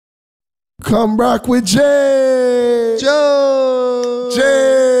Come rock with Jay. Joe.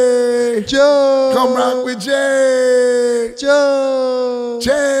 Jay. Joe. Come rock with Jay. Joe.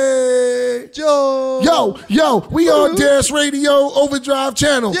 Jay. Joe. Yo, we on Dash Radio Overdrive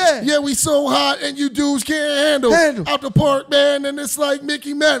channel. Yeah. We so hot and you dudes can't handle. Out the park, man, and it's like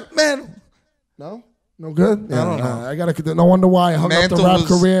Mickey Mantle. No? No good? I don't know. I gotta, no wonder why I hung up the rap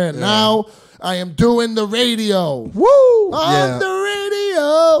career. And now I am doing the radio. Woo! On the radio.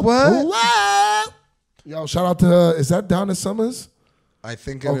 What? Yo, shout out to, is that Donna Summers? I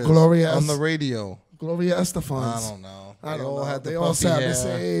think it is. Gloria on the radio. Gloria Estefan. I don't know. They all sound the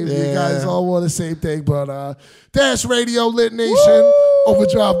same. Yeah. You guys all wore the same thing. But Dash Radio, Lit Nation,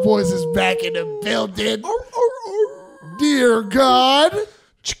 Overdrive Boys is back in the building. Dear God.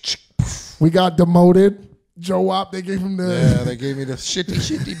 We got demoted. Joe Wop, they gave him the... Yeah, they gave me the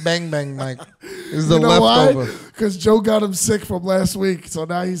shitty bang bang mic. This is the you know leftover. Because Joe got him sick from last week, so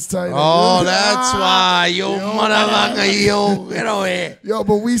now he's tight. Oh, that's why. Yo, motherfucker, yo, get over here. Yo,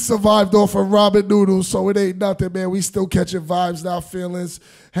 but we survived off of ramen noodles, so it ain't nothing, man. We still catching vibes, now feelings.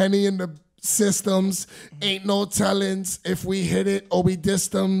 Henny in the systems. Ain't no tellings if we hit it or we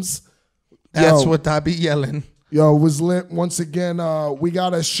distance. That's what I be yelling. Yo, it was lit. Once again, we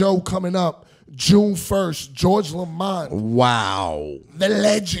got a show coming up June 1st. George Lamont. Wow. The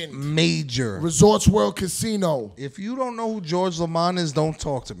legend. Major. Resorts World Casino. If you don't know who George Lamont is, don't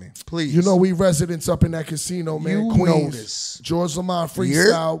talk to me, please. You know we residents up in that casino, man. You Queens. know this. George Lamont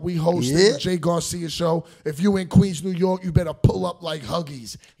Freestyle. We hosted the Jay Garcia Show. If you in Queens, New York, you better pull up like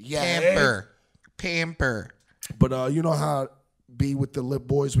Huggies. Yeah. Pamper. But you know how be with the lit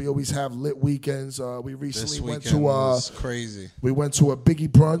boys. We always have lit weekends. We recently went to was crazy. We went to a Biggie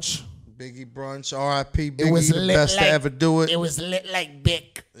brunch. Biggie brunch, R.I.P. Biggie, It was the lit best like, to ever do it. It was lit like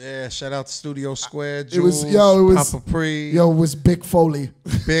Bic. Yeah, shout out to Studio Square, It Jules, was Papa Pre. Yo, it was Big Foley.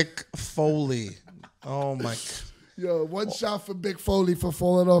 Big Foley. Oh my. Yo, one shot for Big Foley for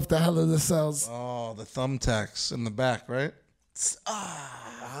falling off the Hell of the Cells. Oh, the thumbtacks in the back, right?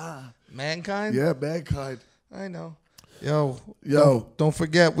 Mankind? Yeah, Mankind. I know. Yo. Don't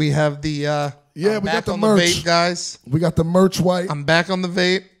forget we have the we got the on merch. The vape, guys. We got the merch white. I'm back on the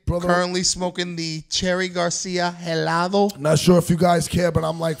vape. Brother. Currently smoking the Cherry Garcia Helado. Not sure if you guys care, but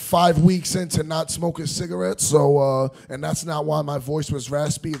I'm like 5 weeks into not smoking cigarettes. So, and that's not why my voice was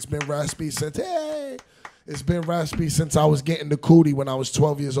raspy. It's been raspy since, it's been raspy since I was getting the cootie when I was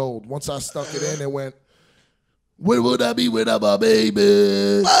 12 years old. Once I stuck it in, it went, where would I be without my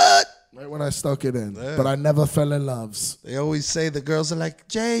baby? What? Right when I stuck it in. Yeah. But I never fell in love. They always say the girls are like,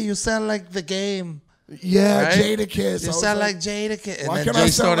 Jay, you sound like the game. Yeah, right? Jay the Kid. You sound like Jay the Kid. And why then can Jay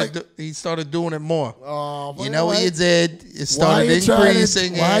he started doing it more. Oh, you know what you did? It started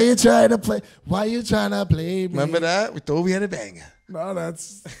increasing. Why you trying to play? Why you trying to play me? Remember that? We thought we had a banger. No, that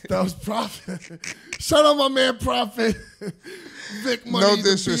was Prophet. Shout out my man Prophet. Vic Money, no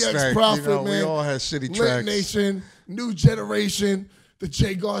disrespect. BX Prophet, man. We all had shitty Lit tracks. Nation, New Generation, the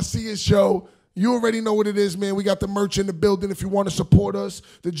Jay Garcia Show. You already know what it is, man. We got the merch in the building. If you want to support us,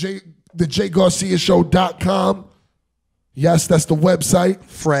 the JayGarciaShow.com. Yes, that's the website.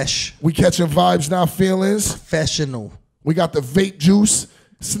 Fresh. We catching vibes now, feelings. Professional. We got the vape juice.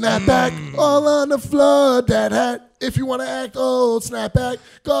 Snapback, all on the floor, that hat. If you want to act old, snapback,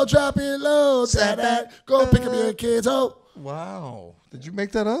 go drop it low, that hat. Go pick up your kids, Wow. Did you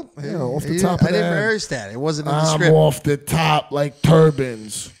make that up? Yeah, off the top of I didn't rehearse that. It wasn't in the I'm script. off the top like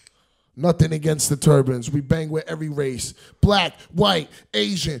turbans. Nothing against the turbans. We bang with every race. Black, white,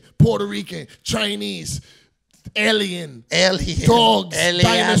 Asian, Puerto Rican, Chinese, alien, dogs,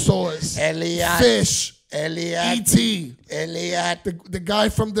 dinosaurs, fish, E.T., the guy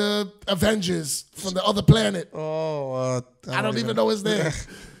from the Avengers, from the other planet. I don't even know his name.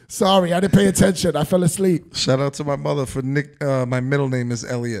 Sorry, I didn't pay attention. I fell asleep. Shout out to my mother for Nick. My middle name is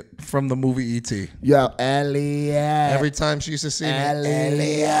Elliot from the movie E.T. Yo, Elliot. Every time she used to see me,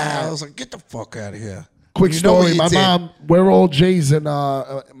 Elliot. I was like, get the fuck out of here. Quick story. My mom, we're all Jays and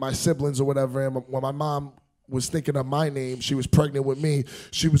my siblings or whatever. And when my mom was thinking of my name, she was pregnant with me.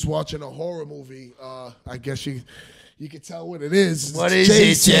 She was watching a horror movie. I guess you can tell what it is. What is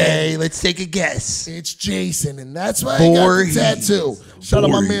Jason. It, Jay? Let's take a guess. It's Jason, and that's why I got the tattoo. Shout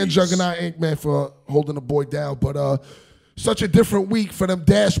out my man Juggernaut Inc. man for holding the boy down. But such a different week for them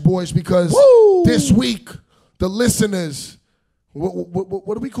Dash boys because this week the listeners.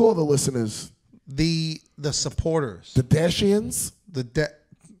 What do we call the listeners? The supporters. The Dashians. The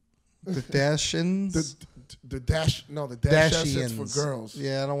Dashians. The Dashians for girls.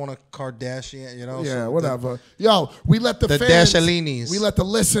 Yeah, I don't want a Kardashian, you know. Yeah, so whatever. Yo, we let the fans, Dashalinis. We let the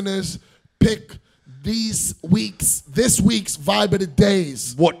listeners pick this week's Vibe of the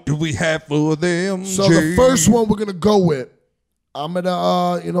Days. What do we have for them? So the first one we're gonna go with, I'm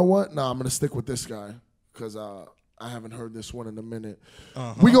gonna you know what? Nah, I'm gonna stick with this guy because I haven't heard this one in a minute.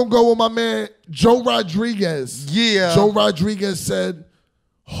 We gonna go with my man Joe Rodriguez. Yeah. Joe Rodriguez said,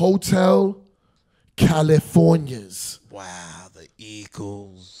 Hotel Californias. Wow, the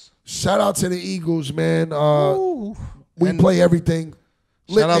Eagles. Shout out to the Eagles, man. We And play everything.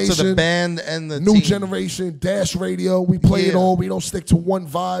 Lit shout out Nation, to the band and the New team. Generation, Dash Radio. We play it Yeah. all. We don't stick to one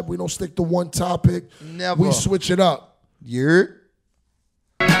vibe. We don't stick to one topic. Never. We switch it up. Yeah.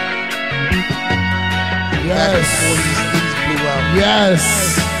 Back before these things blew out. Yes.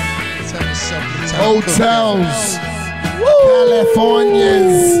 Let's have a summertime Hotels.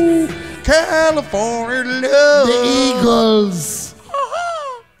 Californias. California love. The Eagles.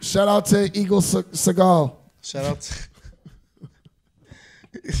 Shout out to Eagle Seagal. Shout out to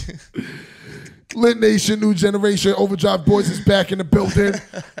Lit Nation, New Generation, Overdrive Boys is back in the building.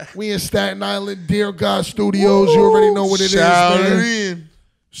 We in Staten Island, Dear God Studios. You already know what it is, man.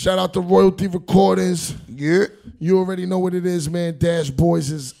 Shout out to Royalty Recordings. Yeah. You already know what it is, man. Dash Boys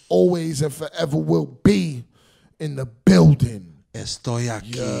is always and forever will be in the building. Estoy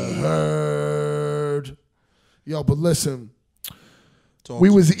aquí. You heard. Yo, but listen, Talk we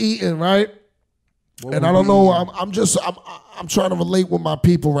to was eating, right? And I don't know, I'm trying to relate with my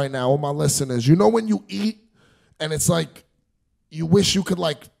people right now, with my listeners. You know when you eat and it's like you wish you could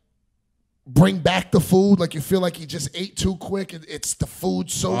like bring back the food, like you feel like you just ate too quick and it's the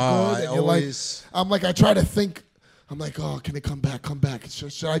food so good. And you're like, I try to think, I'm like, oh, can it come back?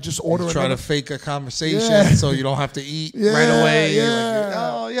 Should I just order it? Try to fake a conversation so you don't have to eat right away. Yeah. Like,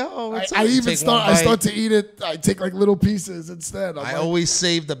 oh, yo, I start to eat it. I take like little pieces instead. I always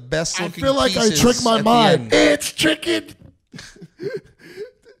save the best looking I feel like I pieces trick my at mind. the end. It's chicken.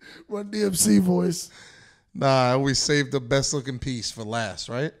 Run DMC voice. Nah, I always save the best looking piece for last,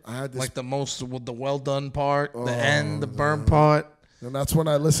 right? I had this, like the most with the well done part, the end, the burn part. And that's when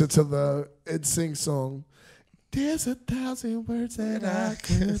I listen to the NSYNC song. There's 1,000 words that I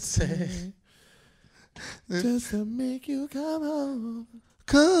could say just to make you come home.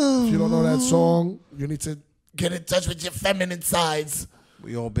 If you don't know that song, you need to get in touch with your feminine sides.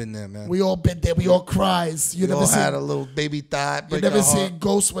 We all been there, man. We all been there. We all cries. You we never all seen, had a little baby thought. You never seen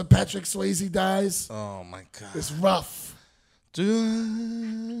Ghost when Patrick Swayze dies? Oh, my God. It's rough.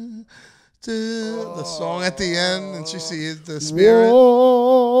 The song at the end, and she sees the spirit.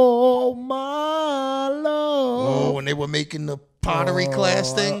 Oh, my love. Oh, when they were making the pottery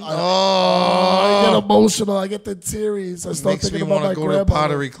class thing. I get emotional. I get the tears. I start thinking about my grandmother. Makes me want to go to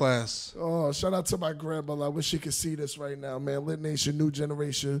pottery class. Oh, shout out to my grandmother. I wish she could see this right now, man. Lit Nation, New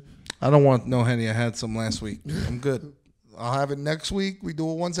Generation. I don't want no Henny. I had some last week. I'm good. I'll have it next week. We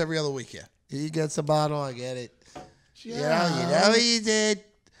do it once every other week, yeah. He gets a bottle. I get it. Yeah. You know what you did.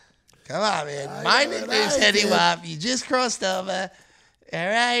 Come on, man. My nickname's Henny Wop. You just crossed over. All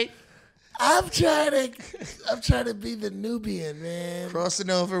right. I'm trying to be the Nubian, man.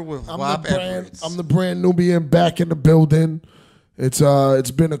 Crossing over with Wop Edwards. I'm the brand Nubian back in the building.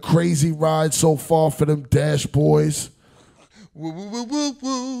 It's been a crazy ride so far for them Dash Boys. Woo, woo, woo, woo,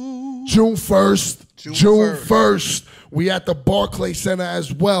 woo. June 1st. We at the Barclay Center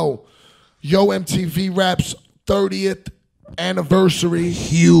as well. Yo MTV Raps 30th anniversary.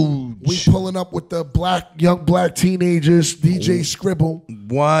 Huge. We pulling up with the young black teenagers, DJ Scribble.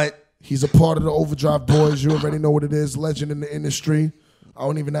 What? He's a part of the Overdrive Boys. You already know what it is. Legend in the industry. I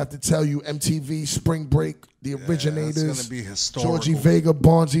don't even have to tell you. MTV, Spring Break, the originators. It's going to be historical. Georgie Vega,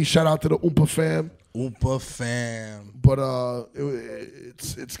 Bonzi. Shout out to the Oompa fam. Oompa fam. But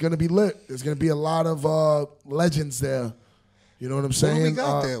it's going to be lit. There's going to be a lot of legends there. You know what I'm saying? What do we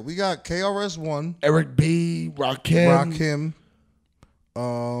got there? We got KRS-One. Eric B, Rakim.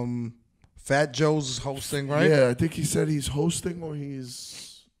 Fat Joe's hosting, right? Yeah, I think he said he's hosting or he's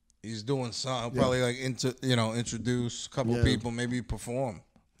doing something. Probably like introduce a couple people, maybe perform.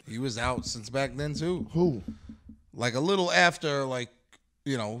 He was out since back then too. Who? Like a little after, like,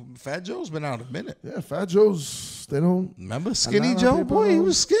 Fat Joe's been out a minute. Yeah, Fat Joe's, they don't. Remember Skinny Joe? Boy, he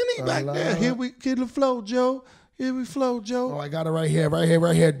was skinny back there. Here we get the flow, Joe. Here we flow, Joe. Oh, I got it right here.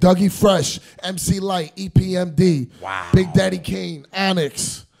 Dougie Fresh, MC Light, EPMD. Wow. Big Daddy Kane,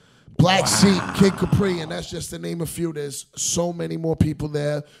 Onyx, Black Sheep, Kid Capri, and that's just to name a few. There's so many more people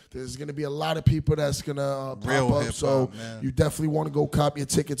there. There's going to be a lot of people that's going to pop up. So you definitely want to go cop your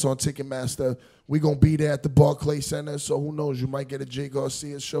tickets on Ticketmaster. We're going to be there at the Barclay Center. So who knows? You might get a Jay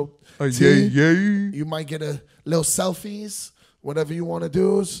Garcia show. You might get a little selfies, whatever you want to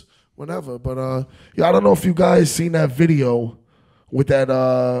do. Whatever, but I don't know if you guys seen that video with that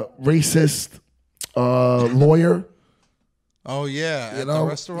racist lawyer. Oh yeah, You at know, the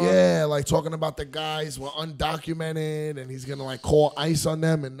restaurant. yeah, like talking about the guys were undocumented, and he's gonna like call ICE on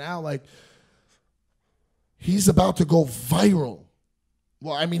them, and now like he's about to go viral.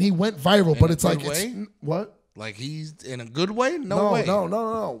 Well, I mean, he went viral, but it's like what? Like he's in a good way? No way.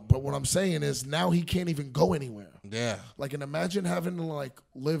 No. But what I'm saying is now he can't even go anywhere. Yeah. Like, and imagine having to like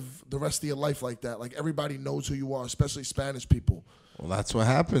live the rest of your life like that. Like everybody knows who you are, especially Spanish people. Well, that's what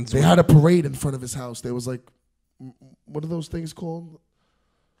happens. They had a parade in front of his house. There was like, what are those things called?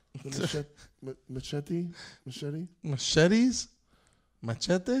 Machete? Machetes?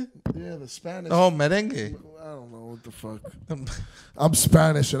 Machete? Yeah, the Spanish. Oh, merengue. I don't know what the fuck. I'm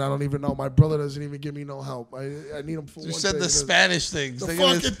Spanish and I don't even know. My brother doesn't even give me no help. I need him for You one said thing. the Spanish things. The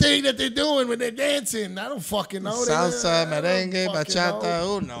fucking thing that they're doing when they're dancing. I don't fucking know. Salsa, merengue, bachata.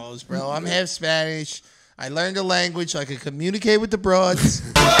 Who knows, bro? I'm half Spanish. I learned the language so I could communicate with the broads.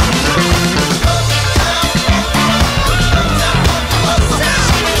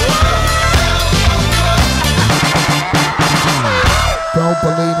 Don't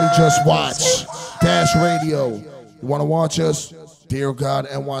believe me, just watch. Dash Radio. You want to watch us?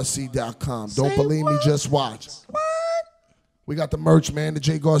 DearGodNYC.com. Don't believe me, just watch. What? We got the merch, man. The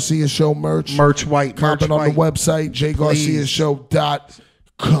Jay Garcia Show merch. Merch white. Comment on the website,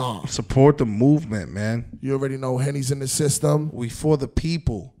 JayGarciaShow.com. Support the movement, man. You already know Henny's in the system. We for the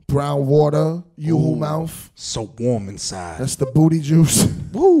people. Brown water. Yoo-hoo mouth. So warm inside. That's the booty juice.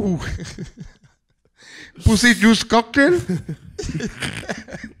 Woo. Pussy juice cocktail?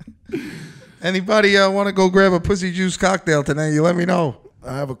 Anybody want to go grab a pussy juice cocktail tonight? You let me know.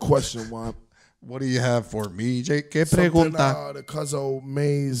 I have a question, Wop. What do you have for me, Jay? ¿Qué Something pregunta? the Cuzzo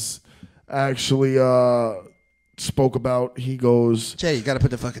Mays actually spoke about. He goes, Jay, you got to put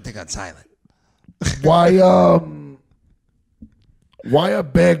the fucking thing on silent. why are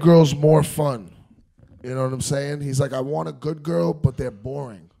bad girls more fun? You know what I'm saying? He's like, I want a good girl, but they're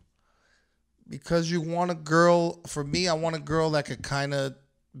boring. Because you want a girl, for me, I want a girl that could kind of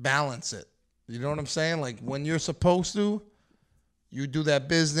balance it. You know what I'm saying? Like when you're supposed to, you do that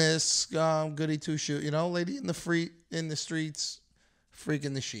business, goody two shoot, you know, lady in the streets, freak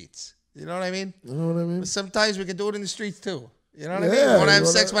in the sheets. You know what I mean? You know what I mean? But sometimes we can do it in the streets too. You know what I Yeah, mean? Want to have you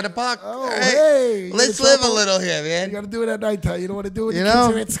sex wanna- by the park? Oh, Hey, hey. let's You live a gotta little here, You man. got to do it at nighttime. You don't want to do it. You The kids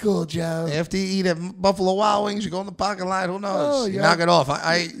know? are at school, Joe. After you eat at Buffalo Wild Wings, you go in the parking lot. Who knows? Oh, you yeah. knock it off.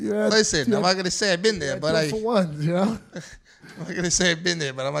 Yeah, Listen, yeah. I'm not gonna say I've been there, but Two for ones, you know? I'm not gonna say I've been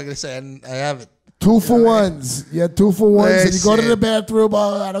there, but I'm not gonna say I haven't. 2 for ones. Yeah, 2 for ones. And you go to Listen. the bathroom.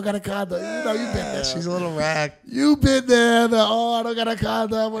 Oh, I don't got a condom. You know, you've been there. She's a little rag. You've been there. Oh, I don't got a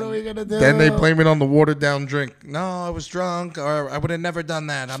condom. What are we going to do? Then they blame it on the watered down drink. No, I was drunk, or I would have never done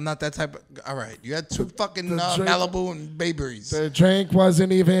that. I'm not that type of. All right, you had two fucking drink- Malibu and Bayberries. The drink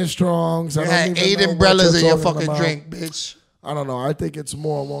wasn't even strong. So You I don't had even 8 know what umbrellas in you're your talking fucking about. drink, bitch. I don't know. I think it's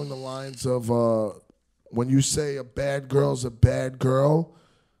more along the lines of when you say a bad girl's a bad girl,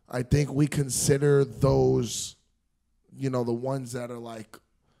 I think we consider those, you know, the ones that are like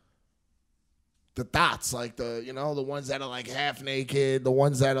the dots, like the, you know, the ones that are like half naked, the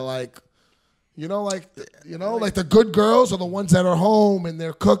ones that are like, you know, like the good girls are the ones that are home and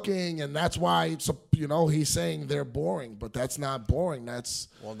they're cooking, and that's why it's you know, he's saying they're boring, but that's not boring. That's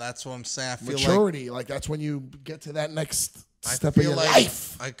That's what I'm saying. I feel maturity. Like that's when you get to that next step of feel your like,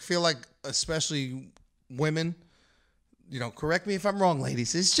 life. I feel like, especially women, you know, correct me if I'm wrong,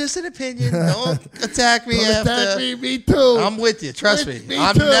 ladies. It's just an opinion. Don't attack me Don't after. attack me. Me too. I'm with you. Trust me. Me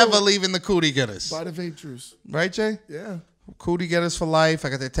I'm too. never leaving the cootie getters. Buy the vape juice. Right, Jay? Yeah. Cootie getters for life. I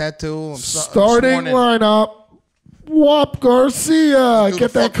got the tattoo. I'm Starting sworn in. lineup. Wop Garcia. Do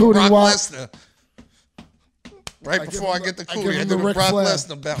Get the that fucking cootie, Brock Wop. Lesnar. Right I give before I him get the the- I give cootie, I him do the the Ric Brock Flair.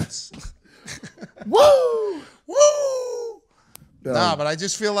 Lesnar bounce. Woo! Woo! Yeah. Nah, but I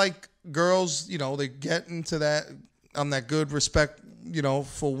just feel like girls, you know, they get into that. I'm that good respect, you know,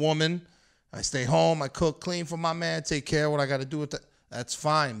 for woman. I stay home. I cook, clean for my man, take care of what I got to do with that. That's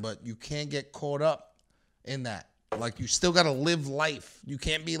fine, but you can't get caught up in that. Like, you still got to live life. You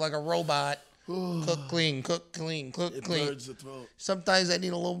can't be like a robot. Cook, clean, cook, clean, cook, It clean. burns the throat. Sometimes I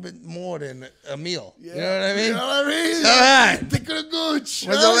need a little bit more than a meal. Yeah. You know what I mean? You know what I mean? All right. Tickle the gooch.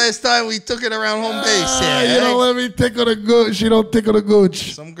 When's the last time we took it around home base? Yeah, You don't let me tickle the gooch. You don't tickle the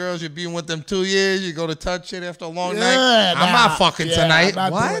gooch. Some girls, you've been with them 2 years. You go to touch it after a long Yeah, night. I'm nah. not fucking Yeah, tonight. I'm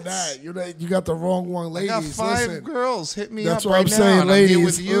not What? doing that. You got the wrong one, I ladies. got 5 listen. girls. Hit me That's up what right I'm now. saying, and I'm here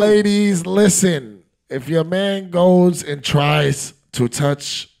with ladies. you. Ladies, listen. If your man goes and tries to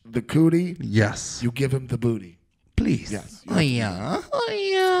touch the cootie, Yes. you give him the booty. Please. Yes. Oh, yeah. Oh,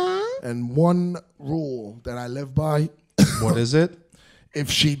 yeah. And one rule that I live by, What is it? if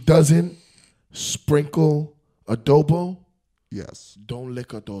she doesn't sprinkle adobo, Yes. don't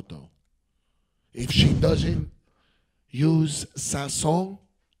lick a toto. If she doesn't use sazon,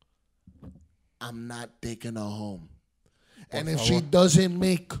 I'm not taking her home. And if she doesn't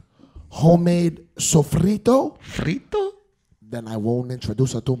make homemade sofrito, then I won't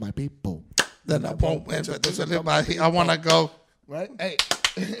introduce her to my people. Then I won't. I want to go. Right? Hey.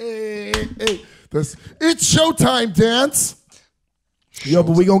 It's showtime, dance. Yo,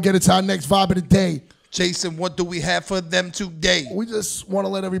 but we going to get into our next vibe of the day. Jason, what do we have for them today? We just want to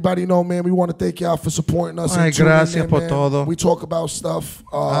let everybody know, man. We want to thank y'all for supporting us. Ay, gracias por todo. We talk about stuff.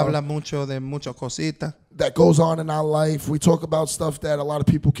 Habla mucho de muchas cositas that goes on in our life. We talk about stuff that a lot of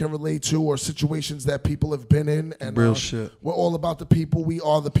people can relate to or situations that people have been in. And real shit. We're all about the people. We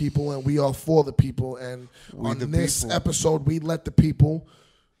are the people, and we are for the people. And on this episode, we let the people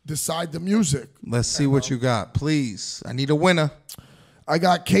decide the music. Let's see what you got, please. I need a winner. I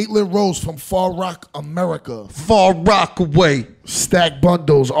got Caitlin Rose from Far Rock, America. Far Rock away. Stack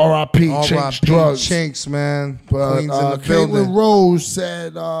bundles, R.I.P. Chinks drugs. Chinks, man. But Caitlin Rose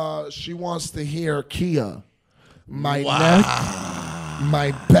said she wants to hear Kia. My neck,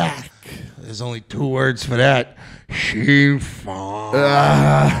 my back. There's only 2 words for that. She fine.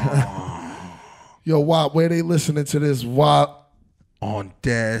 Yo, Wop, where they listening to this, Wop? On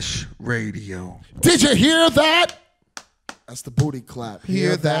Dash Radio. Did you hear that? That's the booty clap.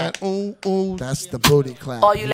 Hear that? Ooh, ooh. That's the booty clap.